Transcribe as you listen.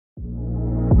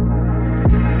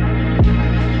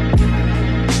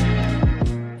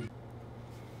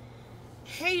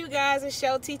guys, it's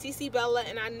Shell TTC Bella,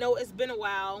 and I know it's been a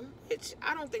while, which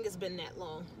I don't think it's been that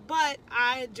long, but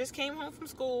I just came home from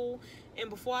school, and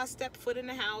before I stepped foot in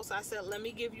the house, I said, let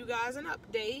me give you guys an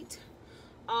update.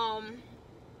 I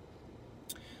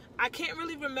can't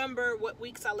really remember what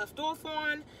weeks I left off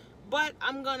on, but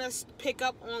I'm going to pick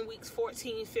up on weeks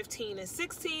 14, 15, and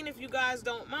 16 if you guys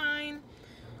don't mind.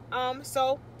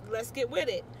 So let's get with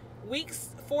it.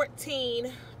 Weeks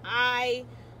 14, I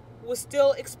was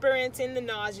still experiencing the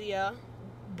nausea,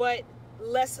 but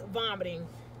less vomiting.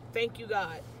 Thank you,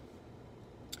 God.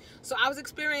 So I was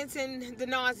experiencing the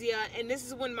nausea, and this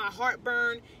is when my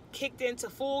heartburn kicked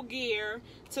into full gear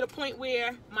to the point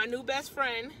where my new best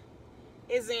friend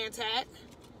is Zantac.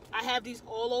 I have these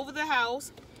all over the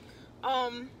house.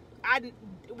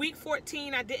 Week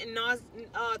 14, I didn't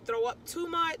throw up too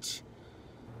much.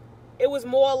 It was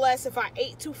more or less if I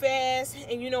ate too fast,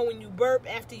 and you know when you burp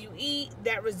after you eat,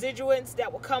 that residuance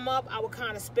that will come up, I would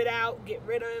kind of spit out, get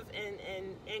rid of,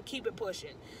 and keep it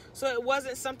pushing. So it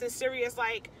wasn't something serious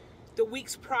like the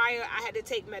weeks prior. I had to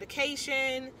take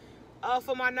medication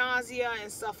for my nausea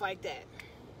and stuff like that.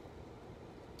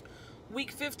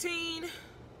 Week 15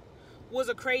 was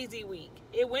a crazy week.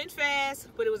 It went fast,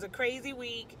 but it was a crazy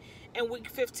week. And week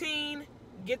 15,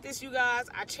 get this, you guys,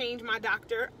 I changed my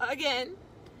doctor again.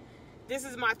 This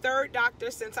is my third doctor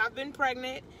since I've been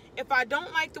pregnant. If I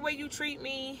don't like the way you treat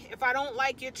me, if I don't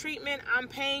like your treatment, I'm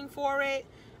paying for it,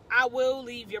 I will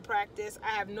leave your practice. I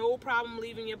have no problem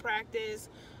leaving your practice.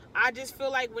 I just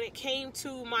feel like when it came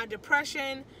to my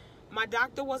depression, my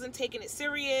doctor wasn't taking it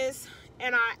serious.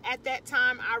 And at that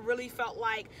time, I really felt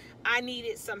like I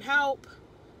needed some help.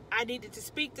 I needed to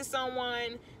speak to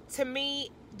someone. To me,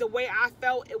 the way I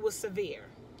felt, it was severe.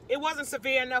 It wasn't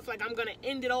severe enough like I'm going to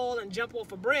end it all and jump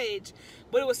off a bridge,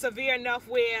 but it was severe enough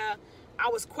where I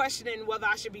was questioning whether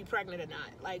I should be pregnant or not.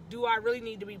 Like, do I really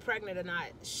need to be pregnant or not?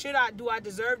 Do I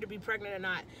deserve to be pregnant or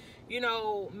not? You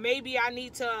know, maybe I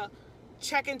need to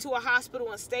check into a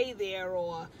hospital and stay there,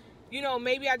 or, you know,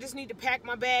 maybe I just need to pack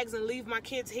my bags and leave my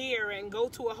kids here and go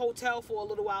to a hotel for a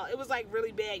little while. It was like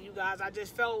really bad, you guys. I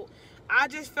just felt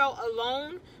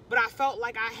alone, but I felt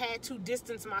like I had to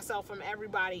distance myself from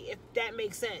everybody, if that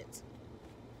makes sense.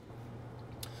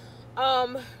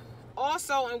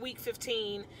 Also in week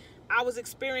 15, I was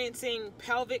experiencing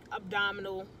pelvic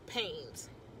abdominal pains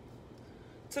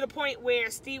to the point where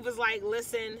Steve was like,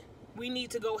 listen, we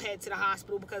need to go head to the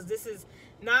hospital because this is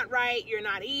not right. You're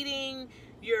not eating.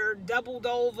 You're doubled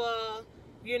over.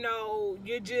 You know,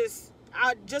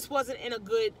 I just wasn't in a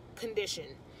good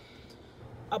condition.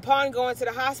 Upon going to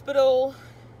the hospital,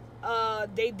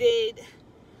 they did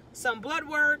some blood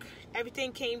work.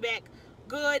 Everything came back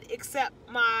good except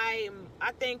I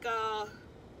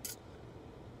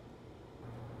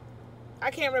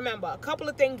can't remember. A couple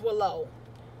of things were low.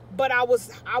 But I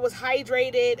was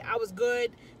hydrated. I was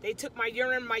good. They took my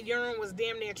urine. My urine was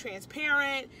damn near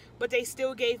transparent. But they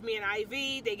still gave me an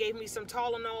IV. They gave me some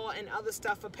Tylenol and other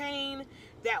stuff for pain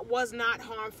that was not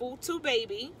harmful to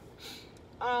baby.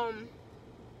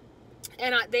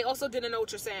 And they also did an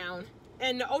ultrasound.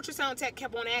 And the ultrasound tech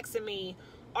kept on asking me,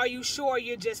 are you sure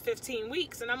you're just 15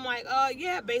 weeks? And I'm like,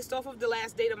 yeah, based off of the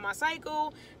last date of my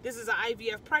cycle, this is an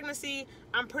IVF pregnancy,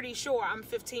 I'm pretty sure I'm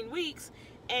 15 weeks.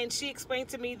 And she explained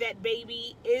to me that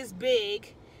baby is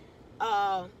big.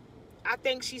 I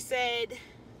think she said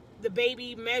the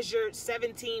baby measured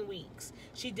 17 weeks.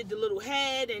 She did the little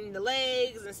head and the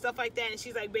legs and stuff like that. And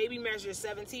she's like, baby measured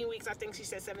 17 weeks. I think she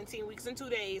said 17 weeks and 2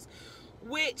 days,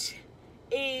 which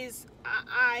is,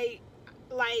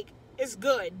 it's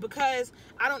good, because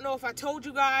I don't know if I told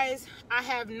you guys, I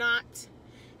have not,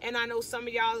 and I know some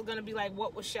of y'all are going to be like,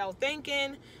 what was Shell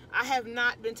thinking? I have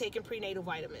not been taking prenatal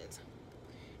vitamins.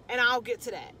 And I'll get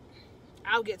to that.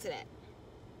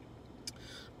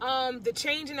 The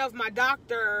changing of my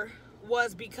doctor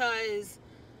was because,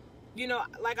 you know,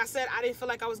 like I said, I didn't feel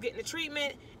like I was getting the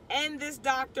treatment. And this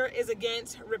doctor is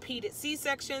against repeated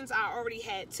C-sections. I already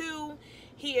had 2.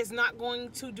 He is not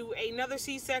going to do another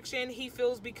C-section. He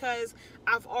feels because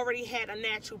I've already had a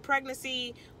natural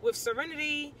pregnancy with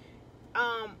Serenity,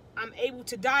 I'm able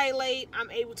to dilate,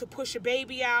 I'm able to push a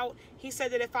baby out. He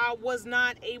said that if I was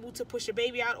not able to push a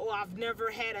baby out, or I've never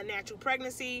had a natural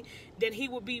pregnancy, then he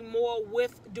would be more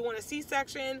with doing a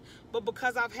C-section. But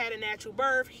because I've had a natural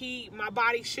birth, my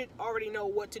body should already know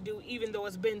what to do, even though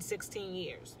it's been 16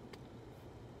 years.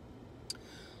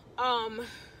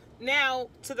 Now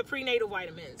to the prenatal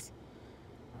vitamins.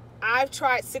 I've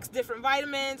tried 6 different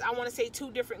vitamins. I want to say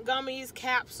 2 different gummies,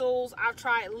 capsules. I've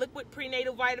tried liquid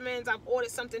prenatal vitamins. I've ordered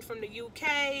something from the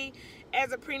UK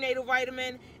as a prenatal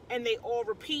vitamin, and they all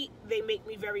repeat. They make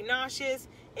me very nauseous.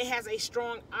 It has a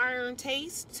strong iron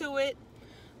taste to it.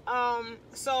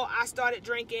 So I started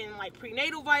drinking like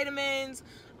prenatal vitamins.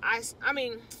 I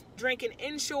mean, drinking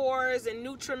Ensures and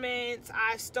Nutriments.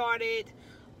 I started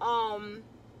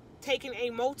taking a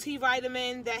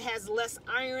multivitamin that has less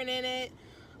iron in it.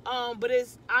 But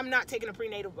I'm not taking a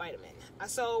prenatal vitamin.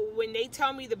 So when they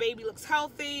tell me the baby looks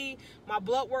healthy, my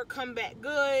blood work come back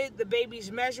good, the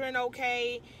baby's measuring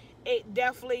okay, it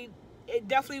definitely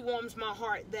warms my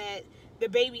heart that the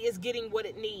baby is getting what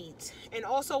it needs. And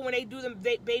also when they do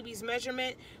the baby's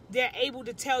measurement, they're able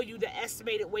to tell you the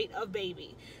estimated weight of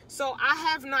baby. So I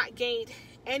have not gained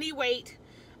any weight.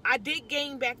 I did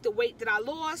gain back the weight that I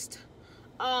lost.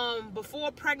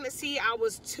 Before pregnancy, I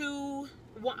was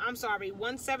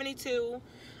 172.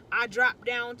 I dropped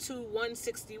down to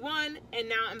 161, and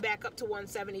now I'm back up to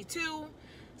 172.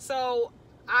 So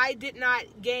I did not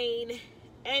gain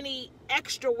any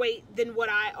extra weight than what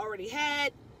I already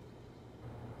had.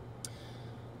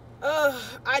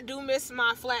 I do miss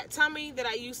my flat tummy that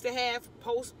I used to have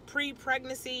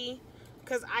pre-pregnancy,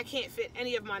 because I can't fit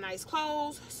any of my nice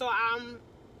clothes. So I'm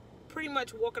pretty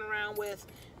much walking around with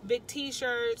big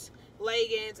t-shirts,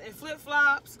 leggings, and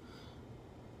flip-flops.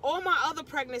 All my other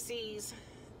pregnancies,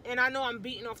 and I know I'm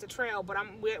beating off the trail, but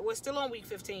we're still on week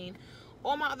 15.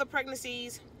 All my other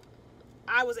pregnancies,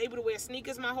 I was able to wear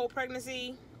sneakers my whole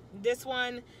pregnancy. This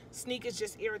one, sneakers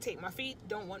just irritate my feet.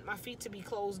 Don't want my feet to be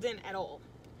closed in at all.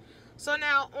 So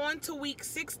now on to week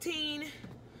 16.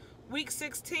 Week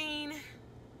 16,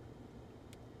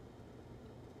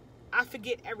 I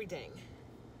forget everything.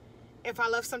 If I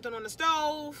left something on the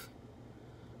stove,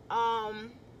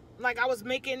 like I was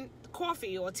making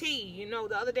coffee or tea, you know,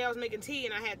 the other day I was making tea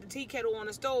and I had the tea kettle on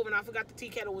the stove and I forgot the tea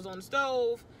kettle was on the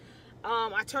stove.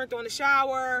 I turned on the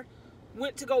shower,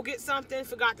 went to go get something,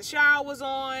 forgot the shower was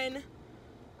on.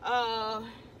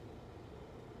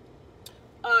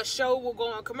 A show will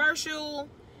go on commercial,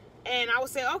 and I would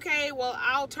say, okay, well,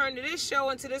 I'll turn to this show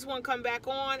until this one come back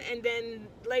on, and then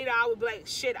later I would be like,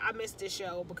 shit, I missed this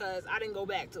show because I didn't go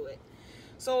back to it.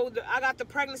 So I got the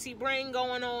pregnancy brain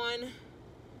going on.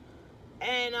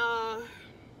 And,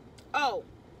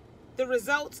 the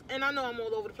results, and I know I'm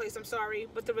all over the place, I'm sorry,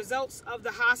 but the results of the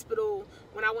hospital,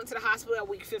 when I went to the hospital at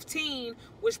week 15,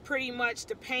 was pretty much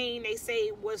the pain they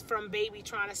say was from baby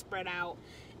trying to spread out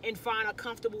and find a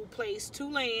comfortable place to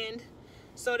land.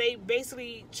 So they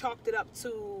basically chalked it up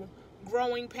to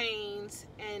growing pains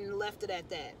and left it at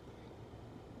that.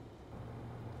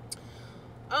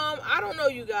 I don't know,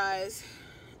 you guys.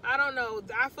 I don't know.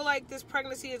 I feel like this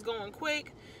pregnancy is going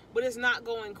quick, but it's not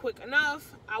going quick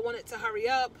enough. I want it to hurry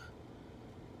up.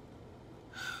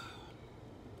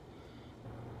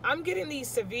 I'm getting these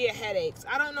severe headaches.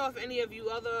 I don't know if any of you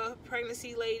other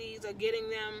pregnancy ladies are getting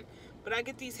them, but I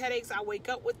get these headaches. I wake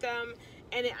up with them,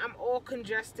 and I'm all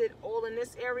congested, all in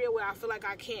this area where I feel like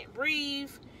I can't breathe,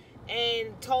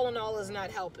 and Tylenol is not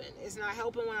helping. It's not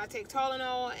helping when I take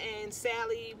Tylenol, and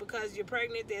sadly, because you're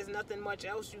pregnant, there's nothing much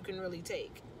else you can really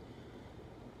take.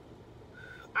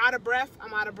 Out of breath.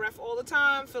 I'm out of breath all the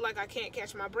time. Feel like I can't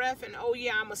catch my breath. And oh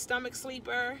yeah, I'm a stomach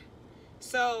sleeper.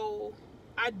 So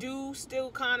I do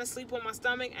still kind of sleep on my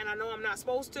stomach, and I know I'm not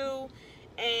supposed to.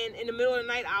 And in the middle of the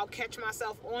night, I'll catch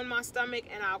myself on my stomach,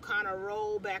 and I'll kind of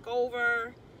roll back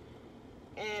over.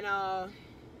 And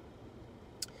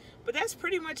but that's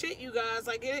pretty much it, you guys.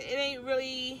 Like it ain't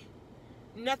really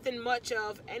nothing much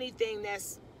of anything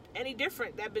that's any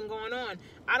different that's been going on.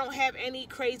 I don't have any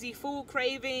crazy food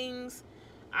cravings.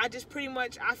 I just pretty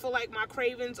much, I feel like my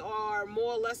cravings are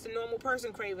more or less the normal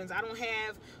person cravings. I don't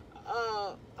have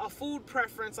a food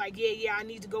preference like, yeah, I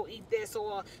need to go eat this,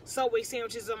 or Subway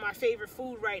sandwiches are my favorite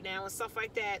food right now and stuff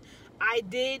like that. I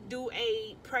did do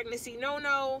a pregnancy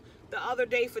no-no the other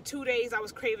day. For 2 days I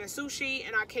was craving sushi,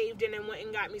 and I caved in and went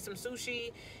and got me some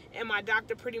sushi, and my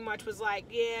doctor pretty much was like,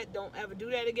 yeah, don't ever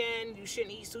do that again. You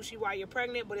shouldn't eat sushi while you're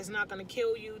pregnant, but it's not going to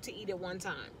kill you to eat it one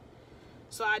time.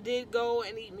 So I did go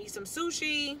and eat me some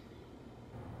sushi.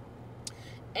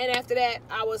 And after that,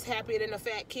 I was happier than a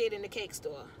fat kid in the cake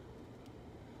store.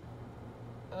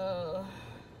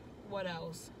 What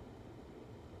else?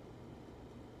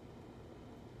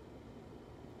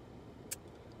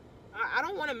 I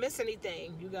don't want to miss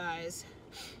anything, you guys.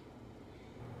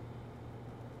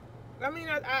 I mean,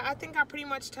 I think I pretty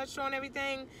much touched on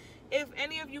everything. If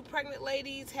any of you pregnant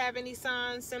ladies have any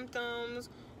signs, symptoms,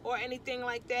 or anything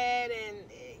like that, and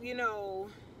you know,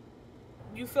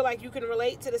 you feel like you can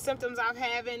relate to the symptoms I'm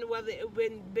having, whether it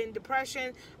been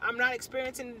depression. I'm not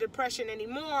experiencing depression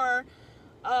anymore,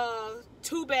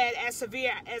 too bad as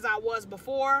severe as I was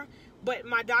before, but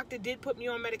my doctor did put me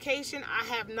on medication. I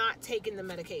have not taken the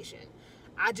medication.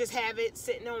 I just have it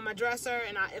sitting on my dresser,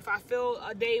 and if I feel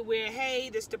a day where, hey,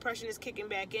 this depression is kicking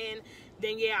back in,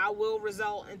 then yeah, I will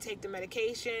result and take the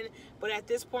medication. But at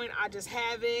this point, I just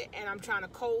have it, and I'm trying to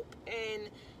cope, and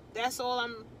that's all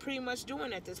I'm pretty much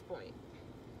doing at this point.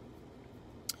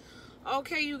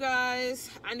 Okay, you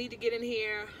guys, I need to get in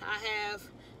here. I have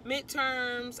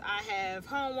midterms, I have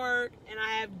homework, and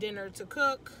I have dinner to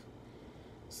cook.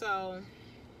 So,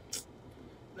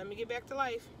 let me get back to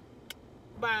life.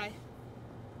 Bye.